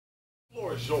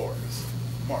floor is yours.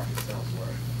 Marcus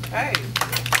Ellsworth. Hey.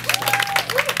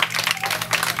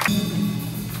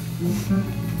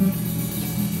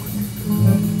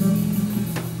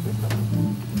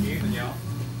 Good evening, y'all.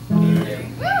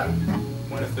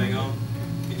 Want this thing on?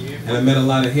 Can you hear me? And I met a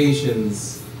lot of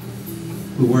Haitians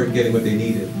who weren't getting what they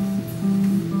needed,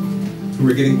 who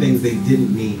were getting things they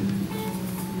didn't need.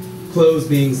 Clothes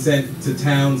being sent to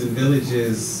towns and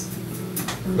villages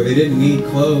where they didn't need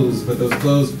clothes, but those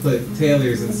clothes put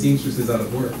tailors and seamstresses out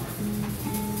of work.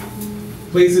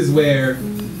 Places where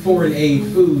foreign aid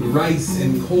food, rice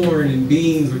and corn and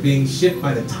beans were being shipped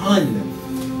by the ton,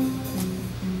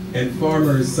 and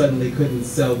farmers suddenly couldn't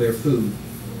sell their food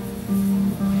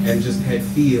and just had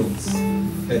fields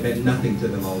that meant nothing to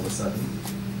them all of a sudden.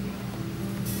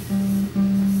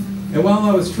 And while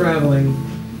I was traveling,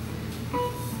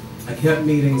 I kept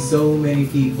meeting so many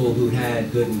people who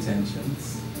had good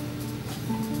intentions.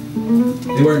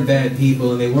 They weren't bad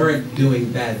people and they weren't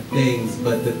doing bad things,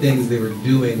 but the things they were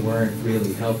doing weren't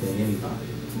really helping anybody.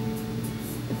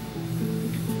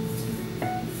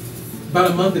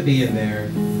 About a month of being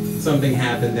there, something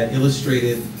happened that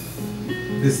illustrated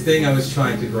this thing I was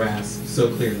trying to grasp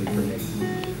so clearly for me.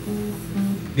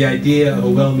 The idea of a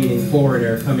well-meaning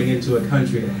foreigner coming into a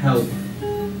country to help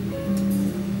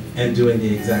and doing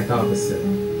the exact opposite.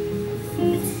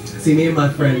 See, me and my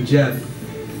friend Jeff,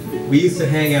 we used to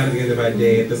hang out at the end of our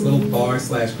day at this little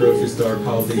bar/grocery store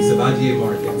called the Savadier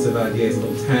Market. Savadier is a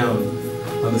little town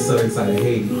on the southern side of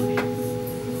Haiti.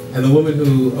 And the woman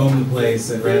who owned the place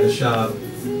and ran the shop,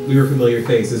 we were familiar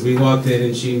faces. We walked in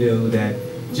and she knew that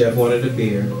Jeff wanted a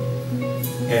beer,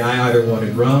 and I either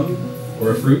wanted rum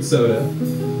or a fruit soda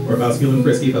or if I was feeling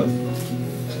frisky, both.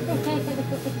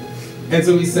 And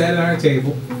so we sat at our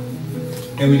table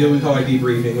and we did what we call our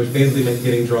debriefing, which basically meant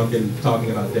getting drunk and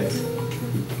talking about day.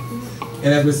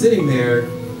 And as we're sitting there,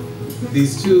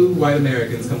 these two white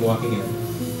Americans come walking in.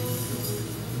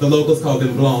 The locals call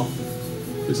them blanc,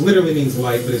 which literally means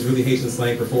white, but it's really Haitian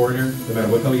slang for foreigner, no matter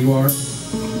what color you are.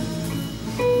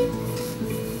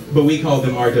 But we call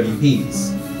them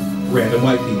RWPs, random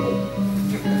white people.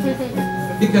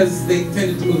 Because they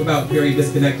tended to move about very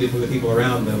disconnected from the people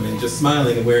around them and just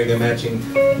smiling and wearing their matching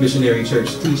missionary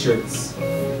church t-shirts,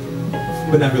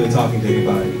 but not really talking to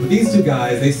anybody. But these two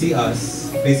guys, they see us,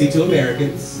 they see two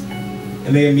Americans,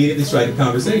 and they immediately strike a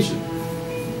conversation.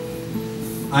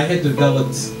 I had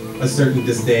developed a certain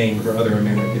disdain for other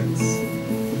Americans,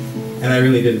 and I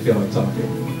really didn't feel like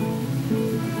talking.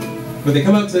 But they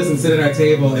come up to us and sit at our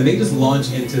table, and they just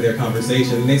launch into their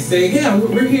conversation. And they say, "Yeah,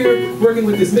 we're here working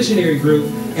with this missionary group,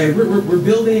 and we're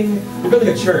building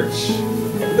a church.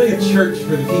 We're building a church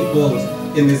for the people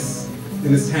in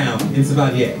this town in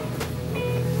Savadier."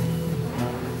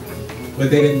 What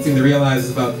they didn't seem to realize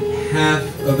is about half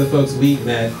of the folks we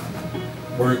met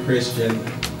weren't Christian.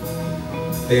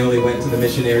 They only went to the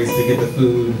missionaries to get the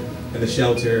food and the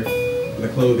shelter and the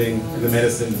clothing and the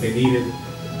medicine they needed.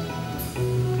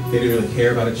 They didn't really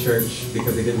care about a church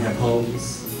because they didn't have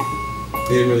homes.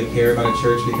 They didn't really care about a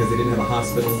church because they didn't have a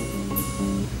hospital.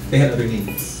 They had other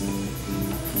needs.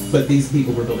 But these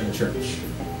people were building a church.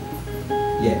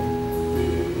 Yeah.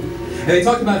 And they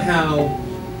talked about how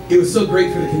it was so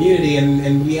great for the community,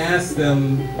 and we asked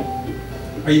them,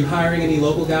 "Are you hiring any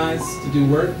local guys to do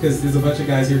work? Because there's a bunch of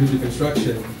guys here who do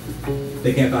construction.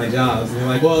 They can't find jobs." And they're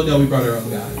like, "Well, no, we brought our own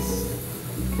guys."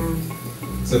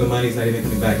 So the money's not even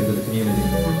coming back into the community.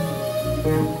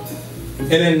 And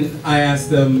then I asked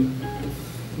them,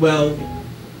 "Well,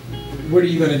 what are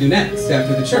you going to do next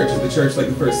after the church? Is the church like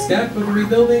the first step of the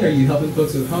rebuilding? Are you helping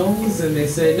folks with homes?" And they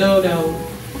said, no,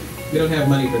 we don't have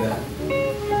money for that."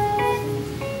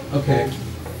 Okay.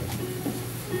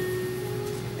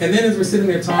 And then as we're sitting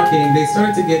there talking, they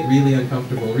started to get really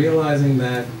uncomfortable, realizing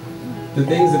that the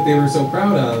things that they were so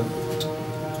proud of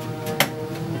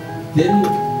didn't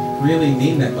really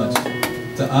mean that much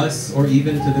to us or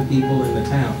even to the people in the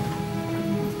town.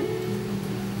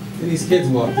 And these kids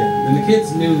walked in, and the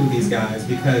kids knew these guys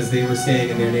because they were staying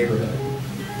in their neighborhood.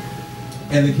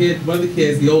 And one of the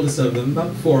kids, the oldest of them,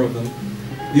 about 4 of them,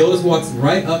 the oldest walks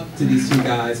right up to these two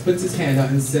guys, puts his hand out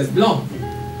and says, "Blanc,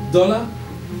 dollar?"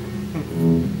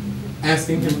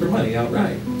 Asking him for money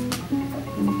outright.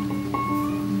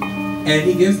 And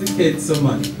he gives the kids some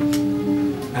money.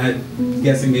 I'm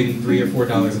guessing maybe $3 or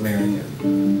 $4 American.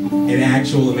 In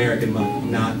actual American money,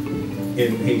 not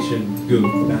in Haitian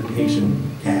goop, not in Haitian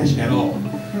cash at all.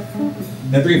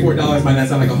 Now $3 or $4 might not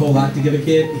sound like a whole lot to give a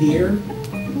kid here.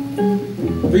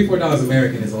 $3 or $4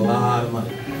 American is a lot of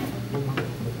money.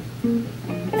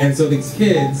 And so these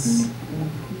kids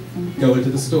go into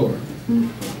the store.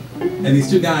 And these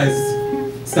two guys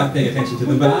stop paying attention to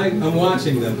them, but I'm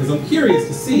watching them because I'm curious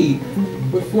to see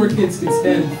what 4 kids can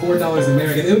spend $4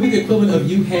 American. It would be the equivalent of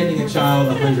you handing a child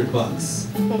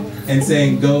 $100 and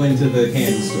saying, go into the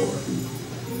candy store.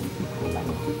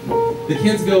 The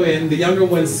kids go in, the younger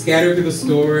ones scatter through the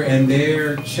store, and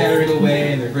they're chattering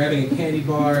away, and they're grabbing candy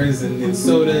bars and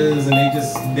sodas, and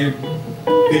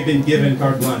they've been given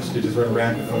carte blanche to just run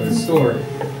around in the store.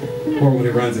 Poor one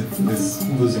who runs it is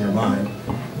losing her mind.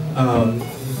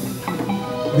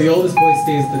 The oldest boy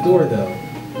stays at the door, though,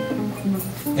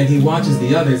 and he watches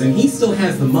the others, and he still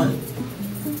has the money.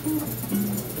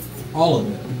 All of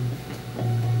it.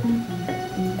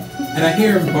 And I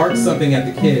hear him bark something at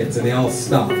the kids, and they all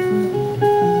stop.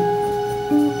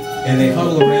 And they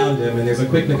huddle around him, and there's a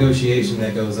quick negotiation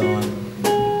that goes on.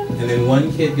 And then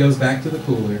one kid goes back to the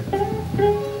cooler,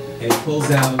 and he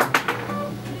pulls out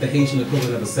the Haitian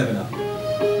equivalent of a 7-Up.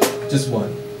 Just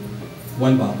one.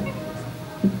 One bottle.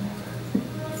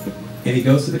 And he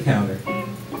goes to the counter,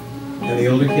 and the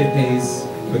older kid pays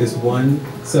for this one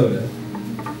soda.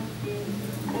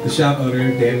 The shop owner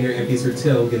damn near empties her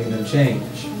till, giving them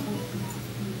change.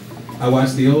 I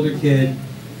watch the older kid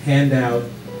hand out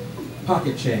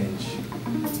pocket change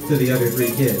to the other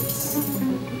 3 kids,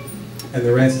 and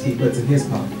the rest he puts in his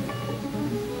pocket.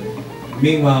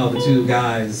 Meanwhile, the 2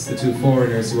 guys, the 2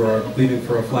 foreigners who are leaving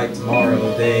for a flight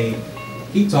tomorrow, they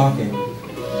keep talking,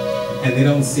 and they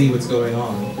don't see what's going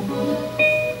on.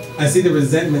 I see the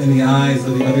resentment in the eyes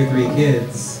of the other 3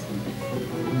 kids.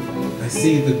 I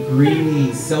see the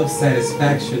greedy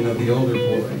self-satisfaction of the older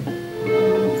boy.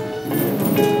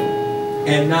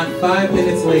 And not 5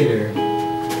 minutes later,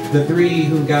 the 3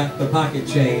 who got the pocket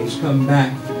change come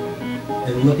back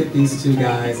and look at these 2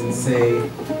 guys and say,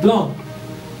 Blanc,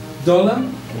 dollar?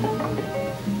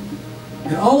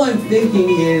 And all I'm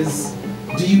thinking is,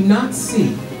 do you not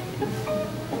see?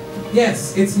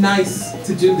 Yes, it's nice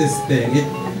to do this thing.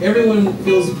 Everyone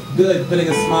feels good putting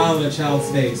a smile on a child's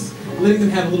face, letting them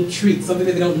have a little treat, something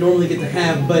that they don't normally get to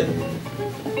have, but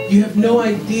you have no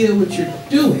idea what you're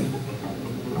doing.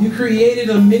 You created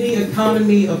a mini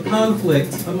economy of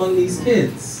conflict among these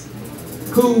kids,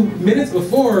 who minutes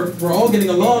before were all getting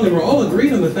along and were all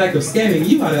agreed on the fact of scamming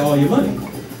you out of all your money.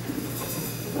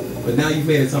 But now you've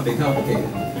made it something complicated.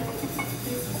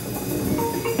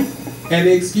 And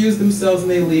they excuse themselves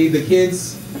and they leave. The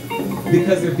kids,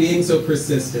 because they're being so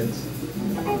persistent,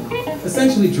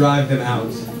 essentially drive them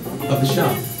out of the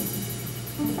shop.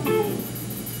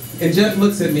 And Jeff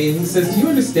looks at me and he says, do you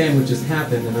understand what just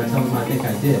happened? And I tell him I think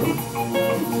I did.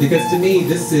 Because to me,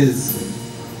 this is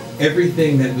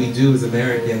everything that we do as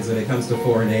Americans when it comes to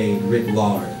foreign aid writ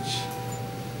large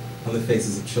on the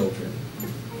faces of children.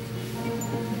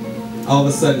 All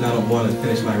of a sudden, I don't want to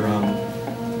finish my rum.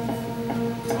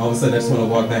 All of a sudden, I just want to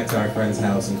walk back to our friend's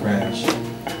house and crash.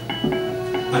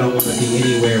 I don't want to be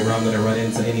anywhere where I'm going to run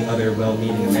into any other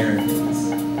well-meaning Americans.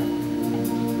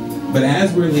 But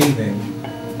as we're leaving,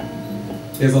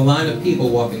 there's a line of people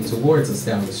walking towards us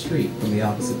down the street from the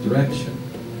opposite direction.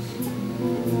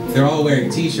 They're all wearing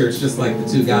t-shirts just like the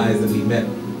 2 guys that we met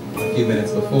a few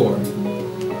minutes before.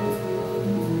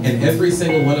 And every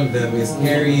single one of them is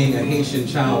carrying a Haitian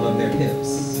child on their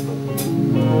hips.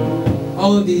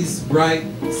 All of these bright,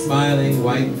 smiling,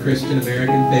 white Christian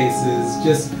American faces,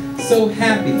 just so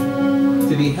happy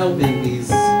to be helping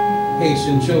these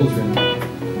Haitian children.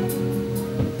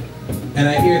 And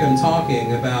I hear them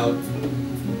talking about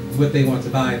what they want to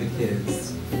buy the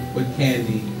kids, what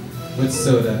candy, what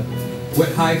soda, what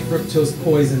high fructose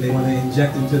poison they want to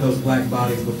inject into those black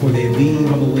bodies before they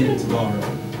leave on the wind tomorrow.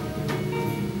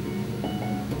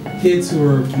 Kids who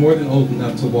are more than old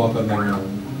enough to walk on their own.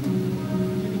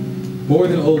 More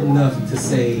than old enough to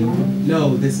say,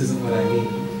 no, this isn't what I need.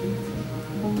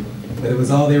 But it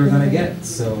was all they were going to get,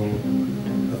 so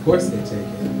of course they take it.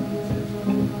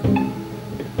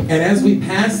 And as we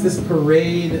pass this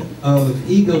parade of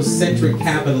egocentric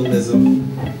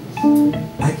capitalism,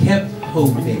 I kept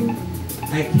hoping,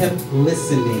 I kept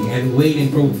listening and waiting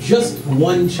for just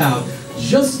one child,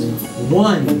 just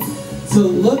one, to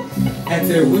look at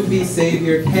their would-be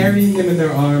savior, carrying them in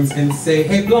their arms and say,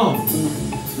 hey, Blanc,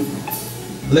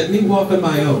 let me walk on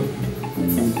my own.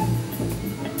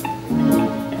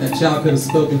 That child could have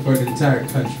spoken for an entire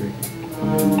country.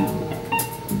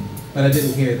 But I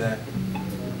didn't hear that.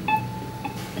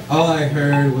 All I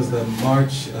heard was the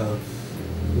march of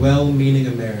well-meaning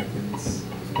Americans,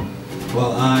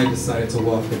 while I decided to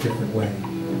walk a different way.